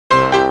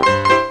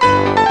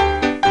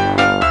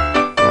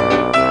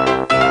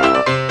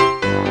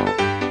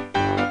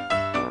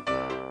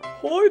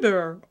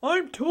there,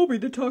 I'm Toby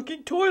the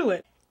Talking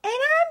Toilet. And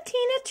I'm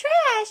Tina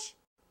Trash.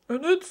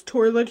 And it's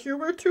Toilet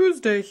Humor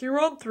Tuesday here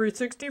on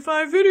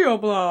 365 Video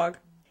Blog.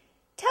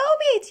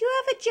 Toby, do you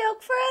have a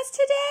joke for us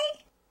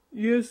today?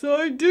 Yes,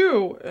 I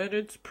do, and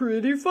it's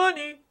pretty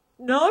funny.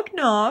 Knock,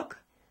 knock.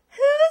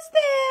 Who's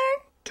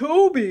there?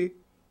 Toby.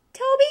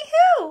 Toby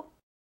who?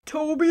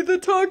 Toby the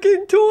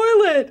Talking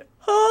Toilet.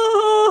 Ha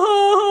ha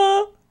ha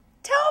ha.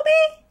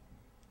 Toby?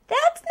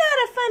 That's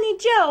not a funny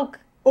joke.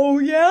 Oh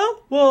yeah?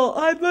 Well,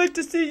 I'd like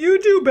to see you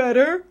do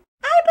better.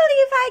 I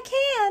believe I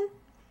can.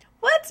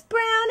 What's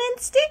brown and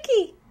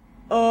sticky?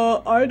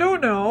 I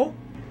don't know.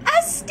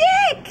 A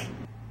stick!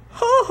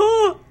 Ha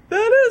ha!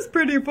 That is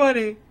pretty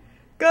funny.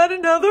 Got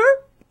another?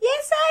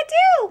 Yes, I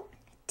do.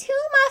 2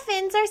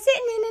 muffins are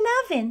sitting in an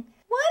oven.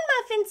 One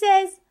muffin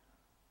says,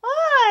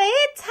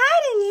 "Oh, it's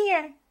hot in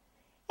here."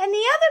 And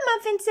the other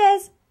muffin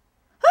says,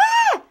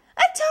 "Ah,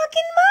 a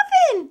talking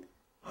muffin!"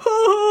 Ha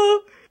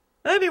ha!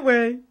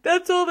 Anyway,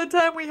 that's all the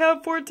time we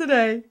have for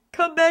today.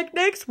 Come back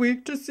next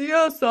week to see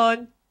us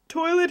on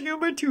Toilet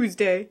Humor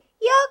Tuesday.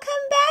 Y'all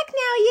come back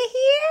now, you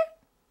hear?